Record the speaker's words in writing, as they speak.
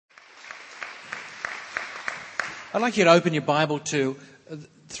I'd like you to open your Bible to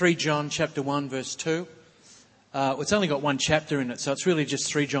 3 John chapter 1 verse 2. It's only got one chapter in it, so it's really just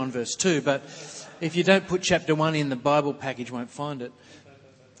 3 John verse 2. But if you don't put chapter 1 in, the Bible package won't find it.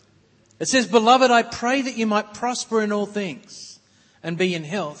 It says, "Beloved, I pray that you might prosper in all things and be in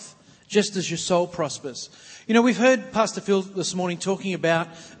health, just as your soul prospers." You know, we've heard Pastor Phil this morning talking about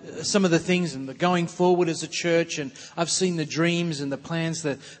some of the things and the going forward as a church, and I've seen the dreams and the plans,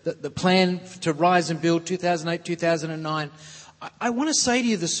 the plan to rise and build 2008, 2009. I want to say to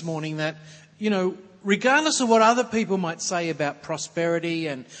you this morning that, you know, regardless of what other people might say about prosperity,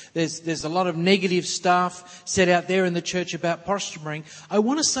 and there's a lot of negative stuff said out there in the church about prospering, I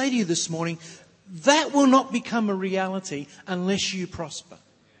want to say to you this morning, that will not become a reality unless you prosper.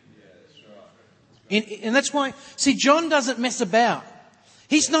 And that's why, see, John doesn't mess about.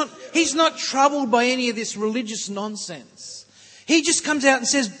 He's not troubled by any of this religious nonsense. He just comes out and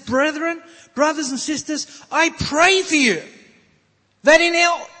says, "Brethren, brothers and sisters, I pray for you that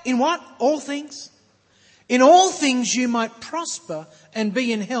in what? All things. In all things you might prosper and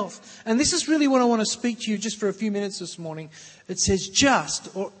be in health." And this is really what I want to speak to you just for a few minutes this morning. It says just,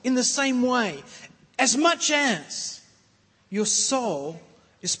 or in the same way, as much as your soul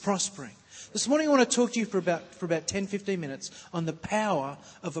is prospering. This morning I want to talk to you for about 10, 15 minutes on the power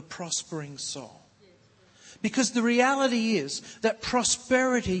of a prospering soul. Because the reality is that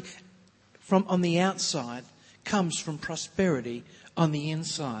prosperity on the outside comes from prosperity on the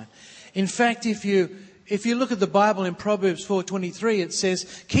inside. In fact, if you look at the Bible in Proverbs 4:23, it says,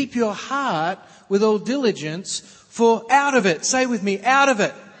 "Keep your heart with all diligence, for out of it," say with me, out of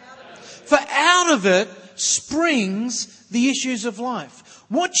it. For out of it springs the issues of life.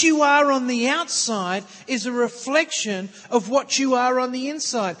 What you are on the outside is a reflection of what you are on the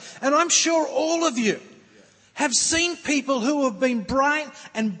inside. And I'm sure all of you have seen people who have been bright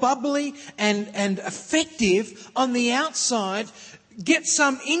and bubbly and effective on the outside get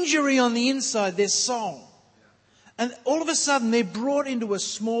some injury on the inside, their soul. And all of a sudden they're brought into a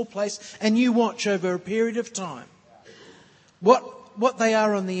small place, and you watch over a period of time what they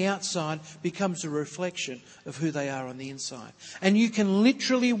are on the outside becomes a reflection of who they are on the inside. And you can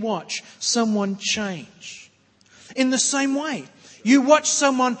literally watch someone change. In the same way, you watch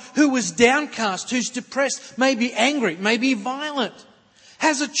someone who was downcast, who's depressed, maybe angry, maybe violent,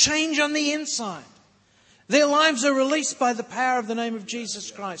 has a change on the inside. Their lives are released by the power of the name of Jesus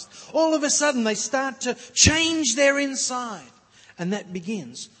Christ. All of a sudden they start to change their inside. And that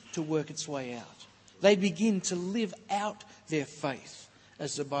begins to work its way out. They begin to live out their faith,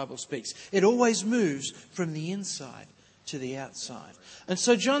 as the Bible speaks. It always moves from the inside to the outside. And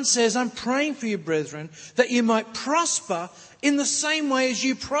so John says, "I'm praying for you, brethren, that you might prosper in the same way as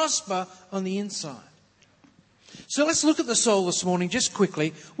you prosper on the inside." So let's look at the soul this morning just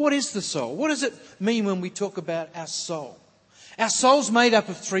quickly. What is the soul? What does it mean when we talk about our soul? Our soul's made up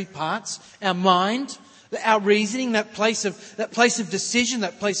of 3 parts. Our mind, our reasoning, that place of decision,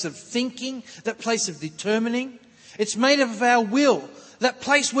 that place of thinking, that place of determining. It's made up of our will, that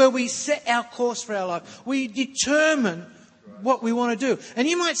place where we set our course for our life. We determine what we want to do. And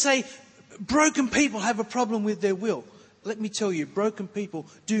you might say, broken people have a problem with their will. Let me tell you, broken people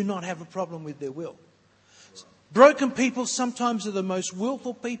do not have a problem with their will. Broken people sometimes are the most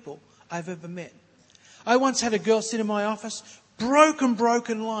willful people I've ever met. I once had a girl sit in my office, broken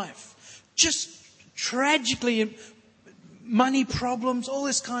life. Just tragically, money problems, all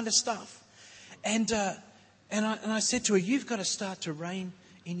this kind of stuff. And I said to her, "You've got to start to rein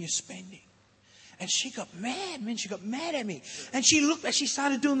in your spending." And she got mad, man. She got mad at me. And she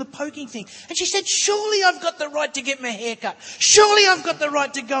started doing the poking thing. And she said, "Surely I've got the right to get my hair cut. Surely I've got the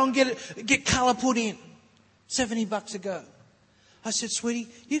right to go and get colour put in. $70 a go." I said, "Sweetie,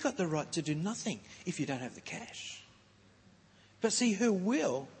 you got the right to do nothing if you don't have the cash." But see, her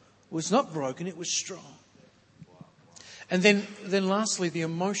will was not broken, it was strong. And then lastly, the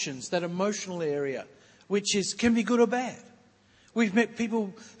emotions, that emotional area, which can be good or bad. We've met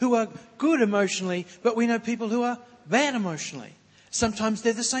people who are good emotionally, but we know people who are bad emotionally. Sometimes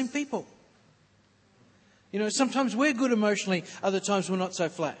they're the same people. You know, sometimes we're good emotionally, other times we're not so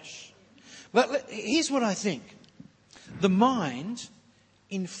flash. But here's what I think. The mind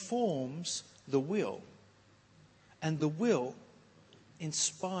informs the will, and the will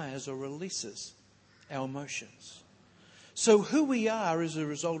inspires or releases our emotions. So who we are is a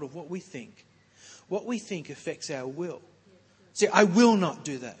result of what we think. What we think affects our will. See, I will not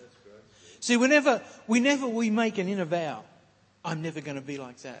do that. See, whenever we make an inner vow, I'm never going to be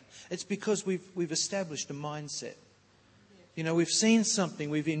like that. It's because we've established a mindset. You know, we've seen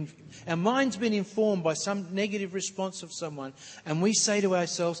something, our mind's been informed by some negative response of someone, and we say to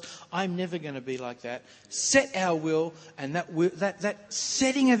ourselves, I'm never going to be like that. Set our will, and that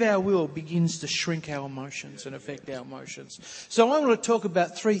setting of our will begins to shrink our emotions and affect our emotions. So I want to talk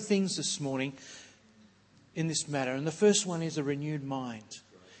about 3 things this morning in this matter, and the first one is a renewed mind.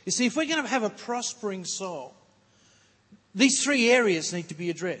 You see, if we're going to have a prospering soul, these 3 areas need to be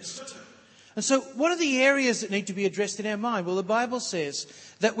addressed. And so what are the areas that need to be addressed in our mind? Well, the Bible says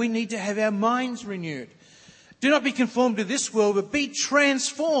that we need to have our minds renewed. Do not be conformed to this world, but be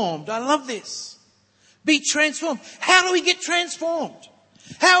transformed. I love this. Be transformed. How do we get transformed?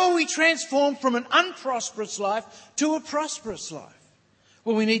 How are we transformed from an unprosperous life to a prosperous life?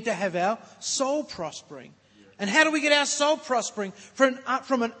 Well, we need to have our soul prospering. And how do we get our soul prospering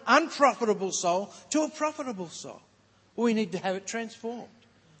from an unprofitable soul to a profitable soul? Well, we need to have it transformed.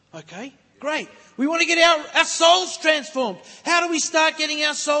 Okay? Great. We want to get our souls transformed. How do we start getting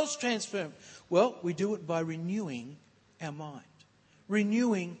our souls transformed? Well, we do it by renewing our mind.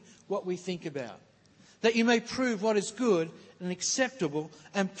 Renewing what we think about. That you may prove what is good and acceptable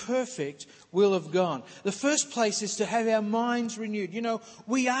and perfect will of God. The first place is to have our minds renewed. You know,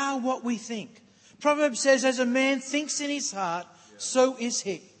 we are what we think. Proverbs says, as a man thinks in his heart, so is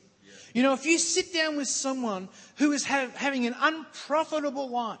he. You know, if you sit down with someone who is having an unprofitable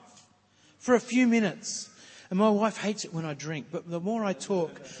life, for a few minutes. And my wife hates it when I drink, but the more I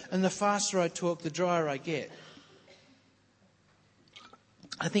talk and the faster I talk, the drier I get.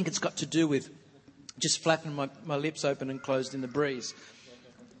 I think it's got to do with just flapping my lips open and closed in the breeze.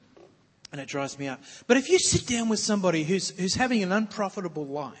 And it dries me out. But if you sit down with somebody who's having an unprofitable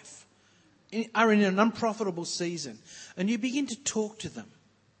life, are in an unprofitable season, and you begin to talk to them,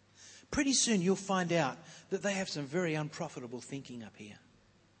 pretty soon you'll find out that they have some very unprofitable thinking up here.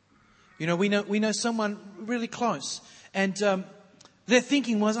 You know, we know someone really close, and their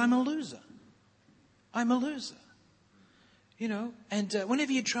thinking was, I'm a loser. I'm a loser. You know, and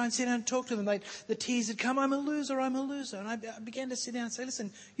whenever you try and sit down and talk to them, the tears would come, I'm a loser. And I began to sit down and say,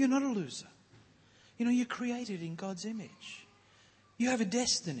 listen, you're not a loser. You know, you're created in God's image. You have a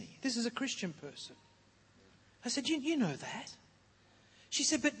destiny. This is a Christian person. I said, you know that. She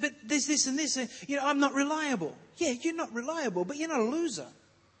said, but there's this and this. You know, I'm not reliable. Yeah, you're not reliable, but you're not a loser.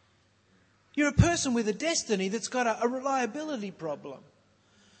 You're a person with a destiny that's got a reliability problem.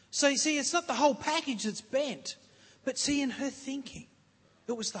 So you see, it's not the whole package that's bent. But see, in her thinking,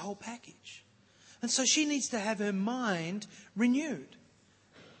 it was the whole package. And so she needs to have her mind renewed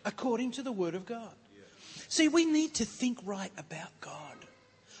according to the Word of God. See, we need to think right about God.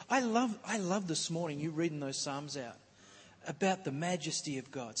 I love this morning you reading those Psalms out about the majesty of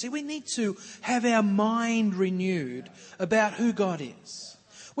God. See, we need to have our mind renewed about who God is.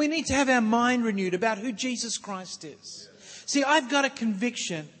 We need to have our mind renewed about who Jesus Christ is. See, I've got a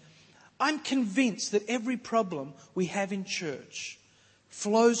conviction. I'm convinced that every problem we have in church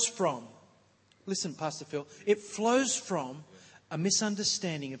flows from, listen, Pastor Phil, it flows from a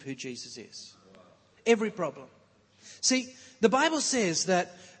misunderstanding of who Jesus is. Every problem. See, the Bible says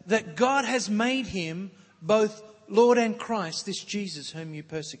that God has made him both Lord and Christ, this Jesus whom you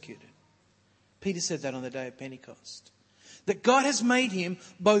persecuted. Peter said that on the day of Pentecost. That God has made him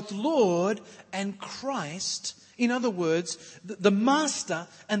both Lord and Christ. In other words, the Master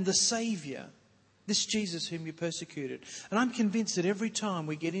and the Saviour. This Jesus whom you persecuted. And I'm convinced that every time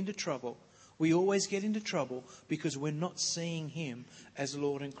we get into trouble, we always get into trouble because we're not seeing him as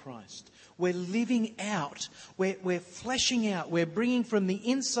Lord and Christ. We're living out, we're fleshing out, we're bringing from the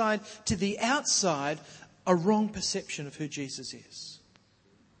inside to the outside a wrong perception of who Jesus is.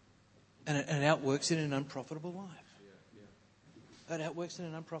 And it outworks in an unprofitable life. That outworks in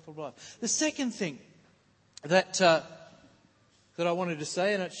an unprofitable life. The second thing that I wanted to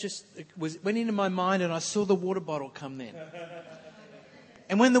say, and it went into my mind, and I saw the water bottle come then.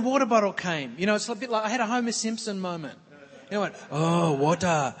 And when the water bottle came, you know, it's a bit like I had a Homer Simpson moment. You know, I went, oh,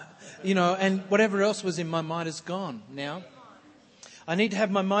 water. You know, and whatever else was in my mind is gone now. I need to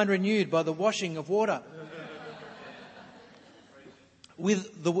have my mind renewed by the washing of water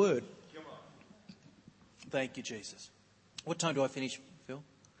with the Word. Thank you, Jesus. What time do I finish, Phil?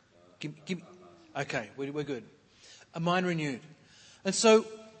 Give me. Okay, we're good. A mind renewed. And so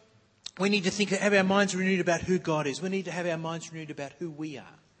we need to have our minds renewed about who God is. We need to have our minds renewed about who we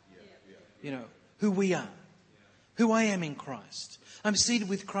are. You know, who we are. Who I am in Christ. I'm seated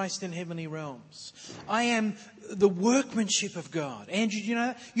with Christ in heavenly realms. I am the workmanship of God. Andrew, do you know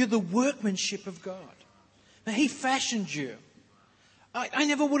that? You're the workmanship of God. Now, he fashioned you. I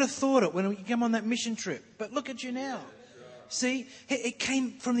never would have thought it when we came on that mission trip. But look at you now. See, it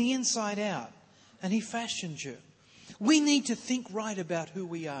came from the inside out. And he fashioned you. We need to think right about who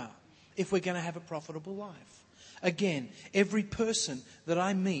we are if we're going to have a profitable life. Again, every person that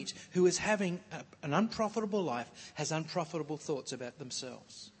I meet who is having an unprofitable life has unprofitable thoughts about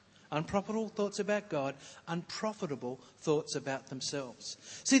themselves. Unprofitable thoughts about God, unprofitable thoughts about themselves.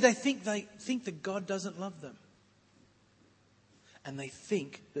 See, they think that God doesn't love them. And they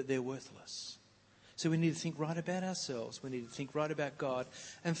think that they're worthless. So we need to think right about ourselves. We need to think right about God.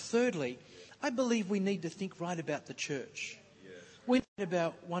 And thirdly, I believe we need to think right about the church. We need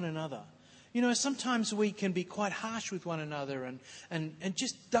about one another. You know, sometimes we can be quite harsh with one another and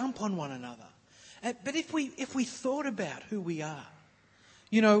just dump on one another. But if we thought about who we are,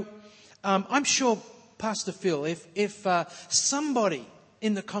 you know, I'm sure, Pastor Phil, if somebody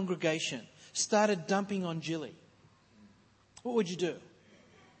in the congregation started dumping on Jilly, what would you do?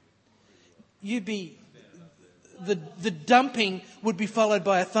 You'd be, the dumping would be followed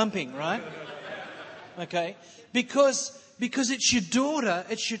by a thumping, right? Okay? Because it's your daughter,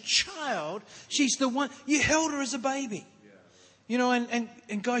 it's your child. She's the one, you held her as a baby. You know,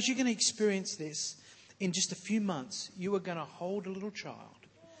 and guys, you're going to experience this in just a few months. You are going to hold a little child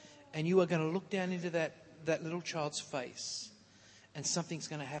and you are going to look down into that little child's face and something's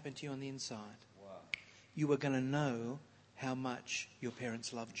going to happen to you on the inside. You are going to know how much your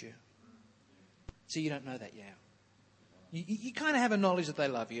parents loved you. So you don't know that yet. You kind of have a knowledge that they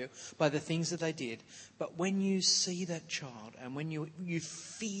love you by the things that they did. But when you see that child and when you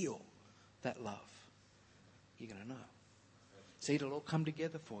feel that love, you're going to know. See, it'll all come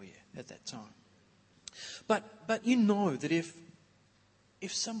together for you at that time. But you know that if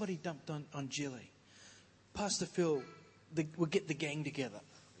somebody dumped on Jilly, Pastor Phil would get the gang together.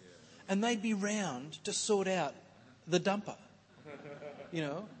 And they'd be round to sort out the dumper. You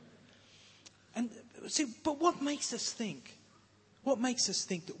know? And see, but what makes us think? What makes us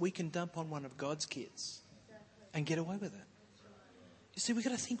think that we can dump on one of God's kids and get away with it? You see, we've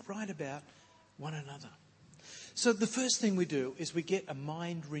got to think right about one another. So the first thing we do is we get a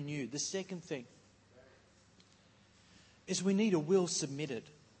mind renewed. The second thing is we need a will submitted.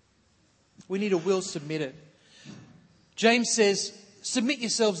 We need a will submitted. James says, submit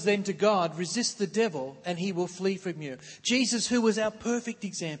yourselves then to God, resist the devil, and he will flee from you. Jesus, who was our perfect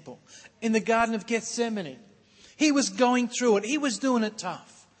example in the Garden of Gethsemane, he was going through it. He was doing it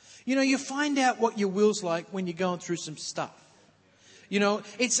tough. You know, you find out what your will's like when you're going through some stuff. You know,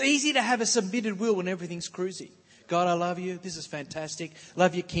 it's easy to have a submitted will when everything's cruisy. God, I love you. This is fantastic.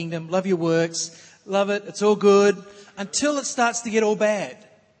 Love your kingdom. Love your works. Love it. It's all good. Until it starts to get all bad.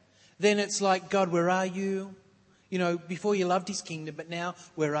 Then it's like, God, where are you? You know, before you loved his kingdom, but now,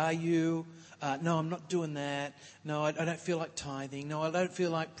 where are you? No, I'm not doing that. No, I don't feel like tithing. No, I don't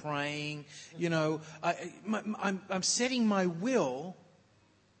feel like praying. You know, I'm setting my will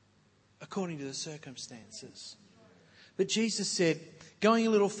according to the circumstances. But Jesus said, going a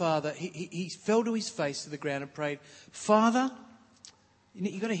little farther, he fell to his face to the ground and prayed, Father,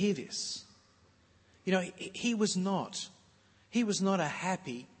 you've got to hear this. You know, he was not a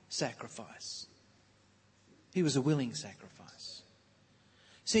happy sacrifice. He was a willing sacrifice.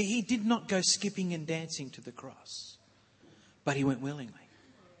 See, he did not go skipping and dancing to the cross, but he went willingly.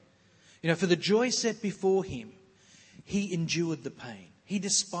 You know, for the joy set before him, he endured the pain. He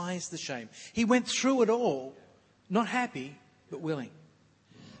despised the shame. He went through it all, not happy, but willing.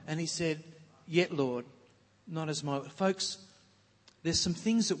 And he said, yet, Lord, not as my... Folks, there's some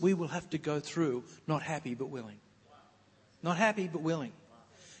things that we will have to go through, not happy, but willing. Not happy, but willing.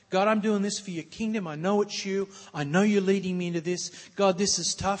 God, I'm doing this for your kingdom. I know it's you. I know you're leading me into this. God, this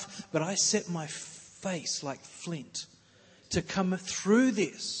is tough, but I set my face like flint to come through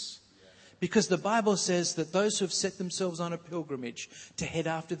this. Because the Bible says that those who have set themselves on a pilgrimage to head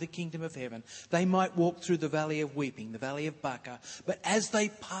after the kingdom of heaven, they might walk through the valley of weeping, the valley of Baca. But as they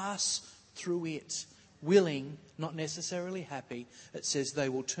pass through it, willing, not necessarily happy, it says they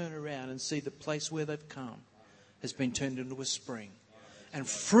will turn around and see the place where they've come has been turned into a spring. And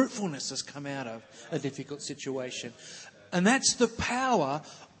fruitfulness has come out of a difficult situation. And that's the power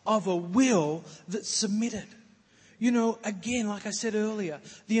of a will that's submitted. You know, again, like I said earlier,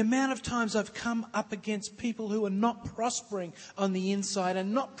 the amount of times I've come up against people who are not prospering on the inside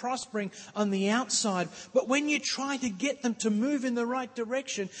and not prospering on the outside. But when you try to get them to move in the right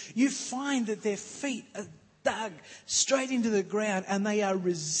direction, you find that their feet are dug straight into the ground and they are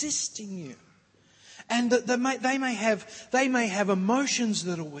resisting you. And that they may have emotions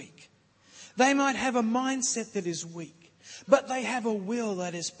that are weak. They might have a mindset that is weak. But they have a will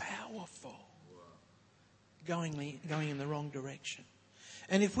that is powerful. Going in the wrong direction.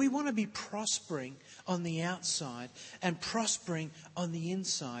 And if we want to be prospering on the outside and prospering on the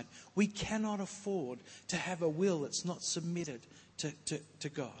inside, we cannot afford to have a will that's not submitted to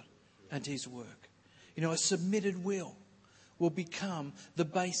God and His work. You know, a submitted will become the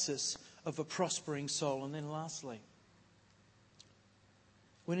basis of a prospering soul. And then lastly,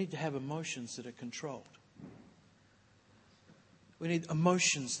 we need to have emotions that are controlled. We need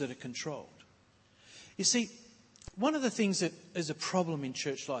emotions that are controlled. You see, one of the things that is a problem in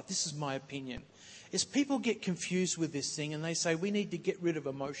church life, this is my opinion, is people get confused with this thing and they say we need to get rid of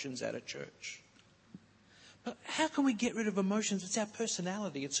emotions out of church. But how can we get rid of emotions? It's our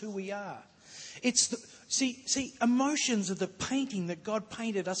personality. It's who we are. See, emotions are the painting that God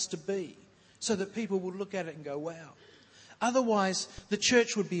painted us to be so that people would look at it and go, wow. Otherwise, the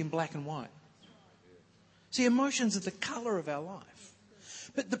church would be in black and white. See, emotions are the colour of our life.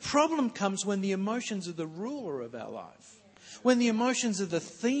 But the problem comes when the emotions are the ruler of our life. When the emotions are the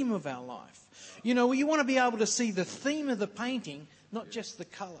theme of our life. You know, you want to be able to see the theme of the painting, not just the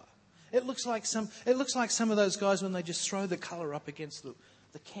colour. It looks like some of those guys when they just throw the colour up against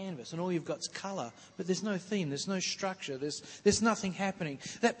the canvas and all you've got is colour, but there's no theme, there's no structure, there's nothing happening.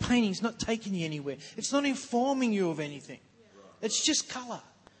 That painting's not taking you anywhere. It's not informing you of anything. It's just colour.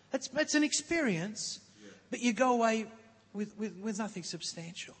 It's an experience, but you go away with nothing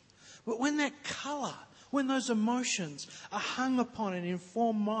substantial. But when that colour, when those emotions are hung upon an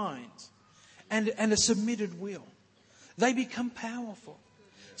informed mind and a submitted will, they become powerful.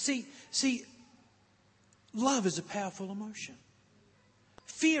 See, love is a powerful emotion.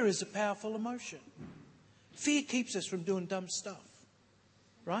 Fear is a powerful emotion. Fear keeps us from doing dumb stuff.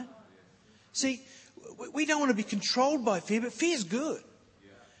 Right? See, we don't want to be controlled by fear, but fear's good.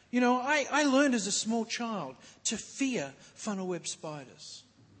 You know, I learned as a small child to fear funnel web spiders.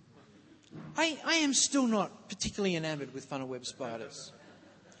 I am still not particularly enamoured with funnel web spiders.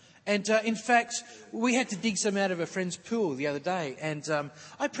 And in fact, we had to dig some out of a friend's pool the other day, and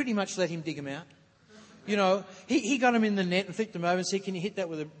I pretty much let him dig them out. You know, he got them in the net and flicked them over and said, "Can you hit that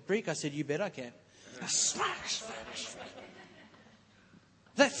with a brick?" I said, "You bet I can." Smash.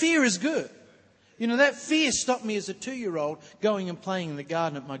 That fear is good. You know, that fear stopped me as a 2-year-old going and playing in the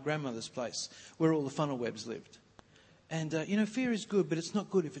garden at my grandmother's place where all the funnel webs lived. And, you know, fear is good, but it's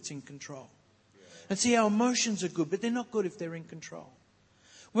not good if it's in control. And see, our emotions are good, but they're not good if they're in control.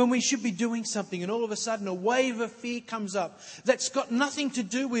 When we should be doing something and all of a sudden a wave of fear comes up that's got nothing to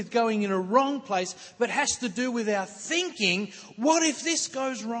do with going in a wrong place, but has to do with our thinking, what if this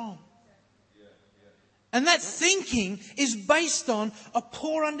goes wrong? And that thinking is based on a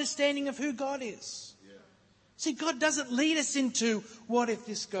poor understanding of who God is. See, God doesn't lead us into what if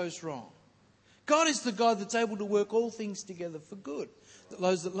this goes wrong. God is the God that's able to work all things together for good,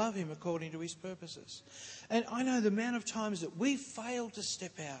 those that love Him according to His purposes. And I know the amount of times that we fail to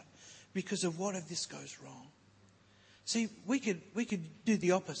step out because of what if this goes wrong. See, we could do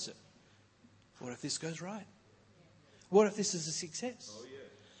the opposite. What if this goes right? What if this is a success?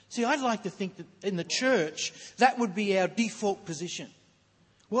 See, I'd like to think that in the church, that would be our default position.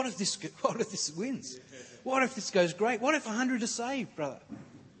 What if this wins? What if this goes great? What if 100 are saved, brother?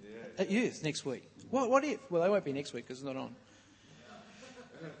 At youth next week. What if? Well, they won't be next week because it's not on.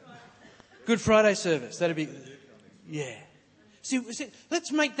 Good Friday service. That'd be, yeah. See,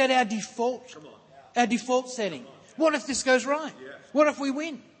 let's make that our default setting. What if this goes right? What if we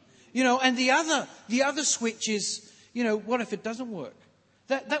win? You know, and the other switch is, you know, what if it doesn't work?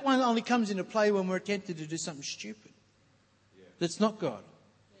 That one only comes into play when we're tempted to do something stupid. That's not God.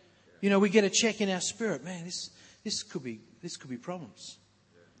 You know, we get a check in our spirit. Man, this could be problems.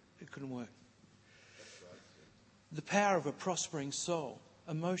 It couldn't work. The power of a prospering soul.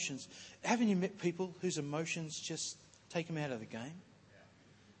 Emotions. Haven't you met people whose emotions just take them out of the game?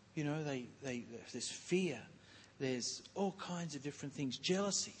 You know, there's fear. There's all kinds of different things.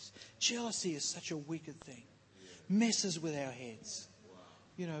 Jealousies. Jealousy is such a wicked thing. Messes with our heads.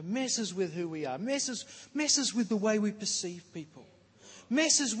 You know, messes with who we are. Messes with the way we perceive people.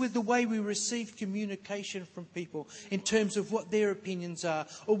 Messes with the way we receive communication from people in terms of what their opinions are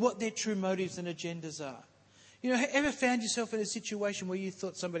or what their true motives and agendas are. You know, ever found yourself in a situation where you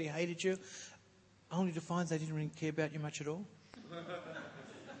thought somebody hated you only to find they didn't really care about you much at all?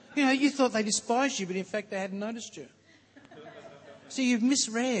 You know, you thought they despised you, but in fact they hadn't noticed you. So you've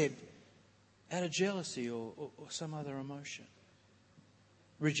misread out of jealousy or some other emotion.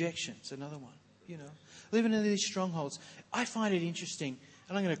 Rejection's another one, you know. Living in these strongholds. I find it interesting,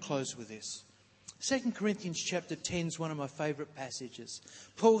 and I'm going to close with this. 2 Corinthians chapter 10 is one of my favourite passages.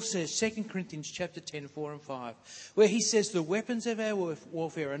 Paul says, 2 Corinthians chapter 10, 4 and 5, where he says the weapons of our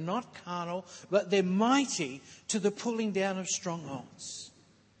warfare are not carnal, but they're mighty to the pulling down of strongholds.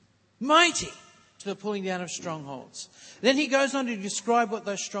 Mighty to the pulling down of strongholds. Then he goes on to describe what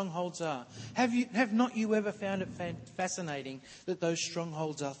those strongholds are. Have not you ever found it fascinating that those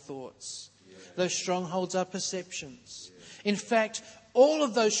strongholds are thoughts? Those strongholds are perceptions. In fact, all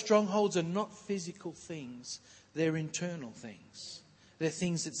of those strongholds are not physical things. They're internal things. They're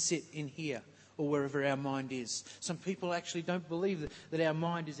things that sit in here or wherever our mind is. Some people actually don't believe that our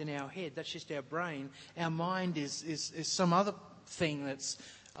mind is in our head. That's just our brain. Our mind is some other thing that's,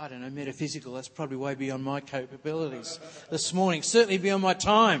 I don't know, metaphysical. That's probably way beyond my capabilities this morning. Certainly beyond my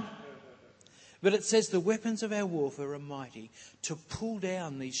time. But it says the weapons of our warfare are mighty to pull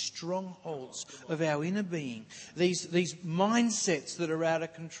down these strongholds of our inner being, these mindsets that are out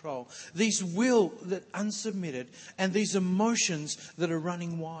of control, these will that are unsubmitted, and these emotions that are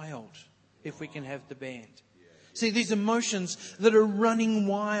running wild, if we can have the band. See, these emotions that are running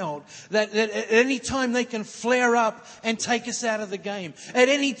wild, that at any time they can flare up and take us out of the game. At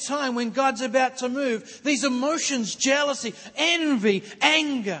any time when God's about to move, these emotions, jealousy, envy,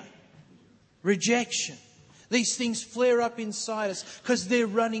 anger, rejection, these things flare up inside us because they're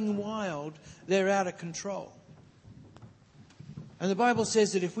running wild, they're out of control. And the Bible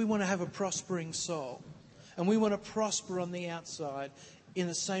says that if we want to have a prospering soul, and we want to prosper on the outside, in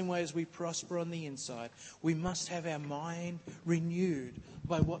the same way as we prosper on the inside, we must have our mind renewed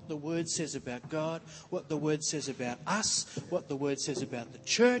by what the Word says about God, what the Word says about us, what the Word says about the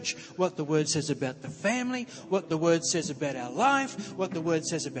church, what the Word says about the family, what the Word says about our life, what the Word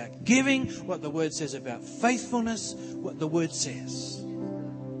says about giving, what the Word says about faithfulness, what the Word says.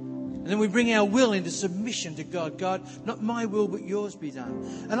 And then we bring our will into submission to God. God, not my will, but yours be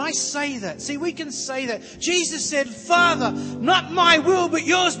done. And I say that. See, we can say that. Jesus said, Father, not my will, but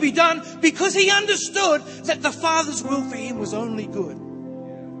yours be done, because he understood that the Father's will for him was only good.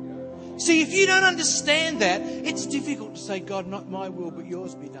 See, if you don't understand that, it's difficult to say, God, not my will, but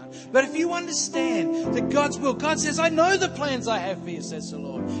yours be done. But if you understand that God's will, God says, I know the plans I have for you, says the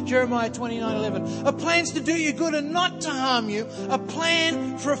Lord. Jeremiah 29:11. A plans to do you good and not to harm you. A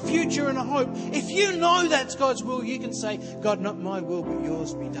plan for a future and a hope. If you know that's God's will, you can say, God, not my will, but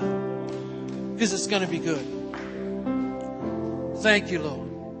yours be done. Because it's going to be good. Thank you, Lord.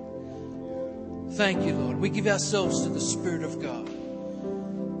 Thank you, Lord. We give ourselves to the Spirit of God.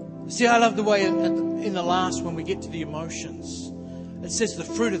 See, I love the way in the last, when we get to the emotions, it says the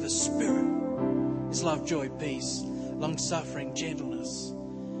fruit of the Spirit is love, joy, peace, long-suffering, gentleness,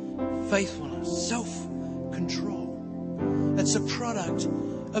 faithfulness, self-control. That's a product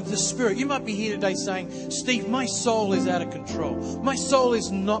of the Spirit. You might be here today saying, Steve, my soul is out of control. My soul is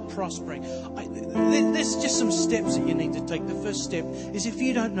not prospering. There's just some steps that you need to take. The first step is, if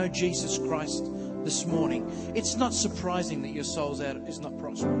you don't know Jesus Christ this morning, it's not surprising that your soul is not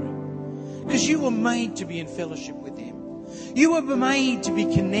prospering. Because you were made to be in fellowship with him. You were made to be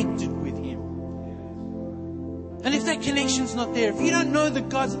connected with him. And if that connection's not there, if you don't know that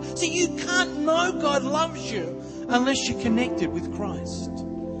God's... See, you can't know God loves you unless you're connected with Christ.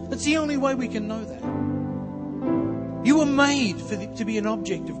 That's the only way we can know that. You were made to be an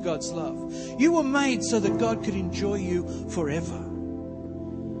object of God's love. You were made so that God could enjoy you forever.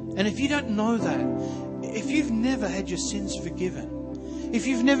 And if you don't know that, if you've never had your sins forgiven, if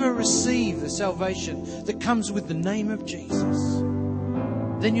you've never received the salvation that comes with the name of Jesus,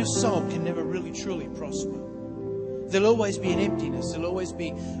 then your soul can never really truly prosper. There'll always be an emptiness. There'll always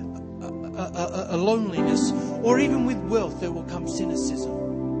be a loneliness. Or even with wealth, there will come cynicism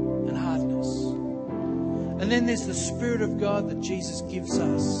and hardness. And then there's the Spirit of God that Jesus gives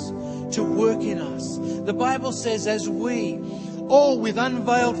us to work in us. The Bible says, as we all with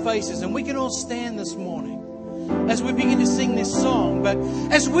unveiled faces, and we can all stand this morning as we begin to sing this song, but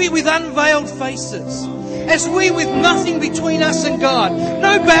as we with unveiled faces, as we with nothing between us and God,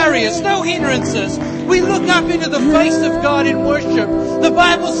 no barriers, no hindrances, we look up into the face of God in worship. The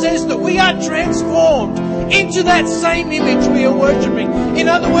Bible says that we are transformed into that same image we are worshipping. In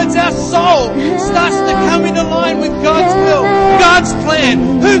other words, our soul starts to come into line with God's will, God's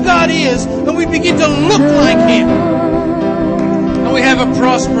plan, who God is, and we begin to look like him. And we have a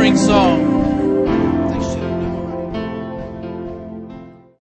prospering soul.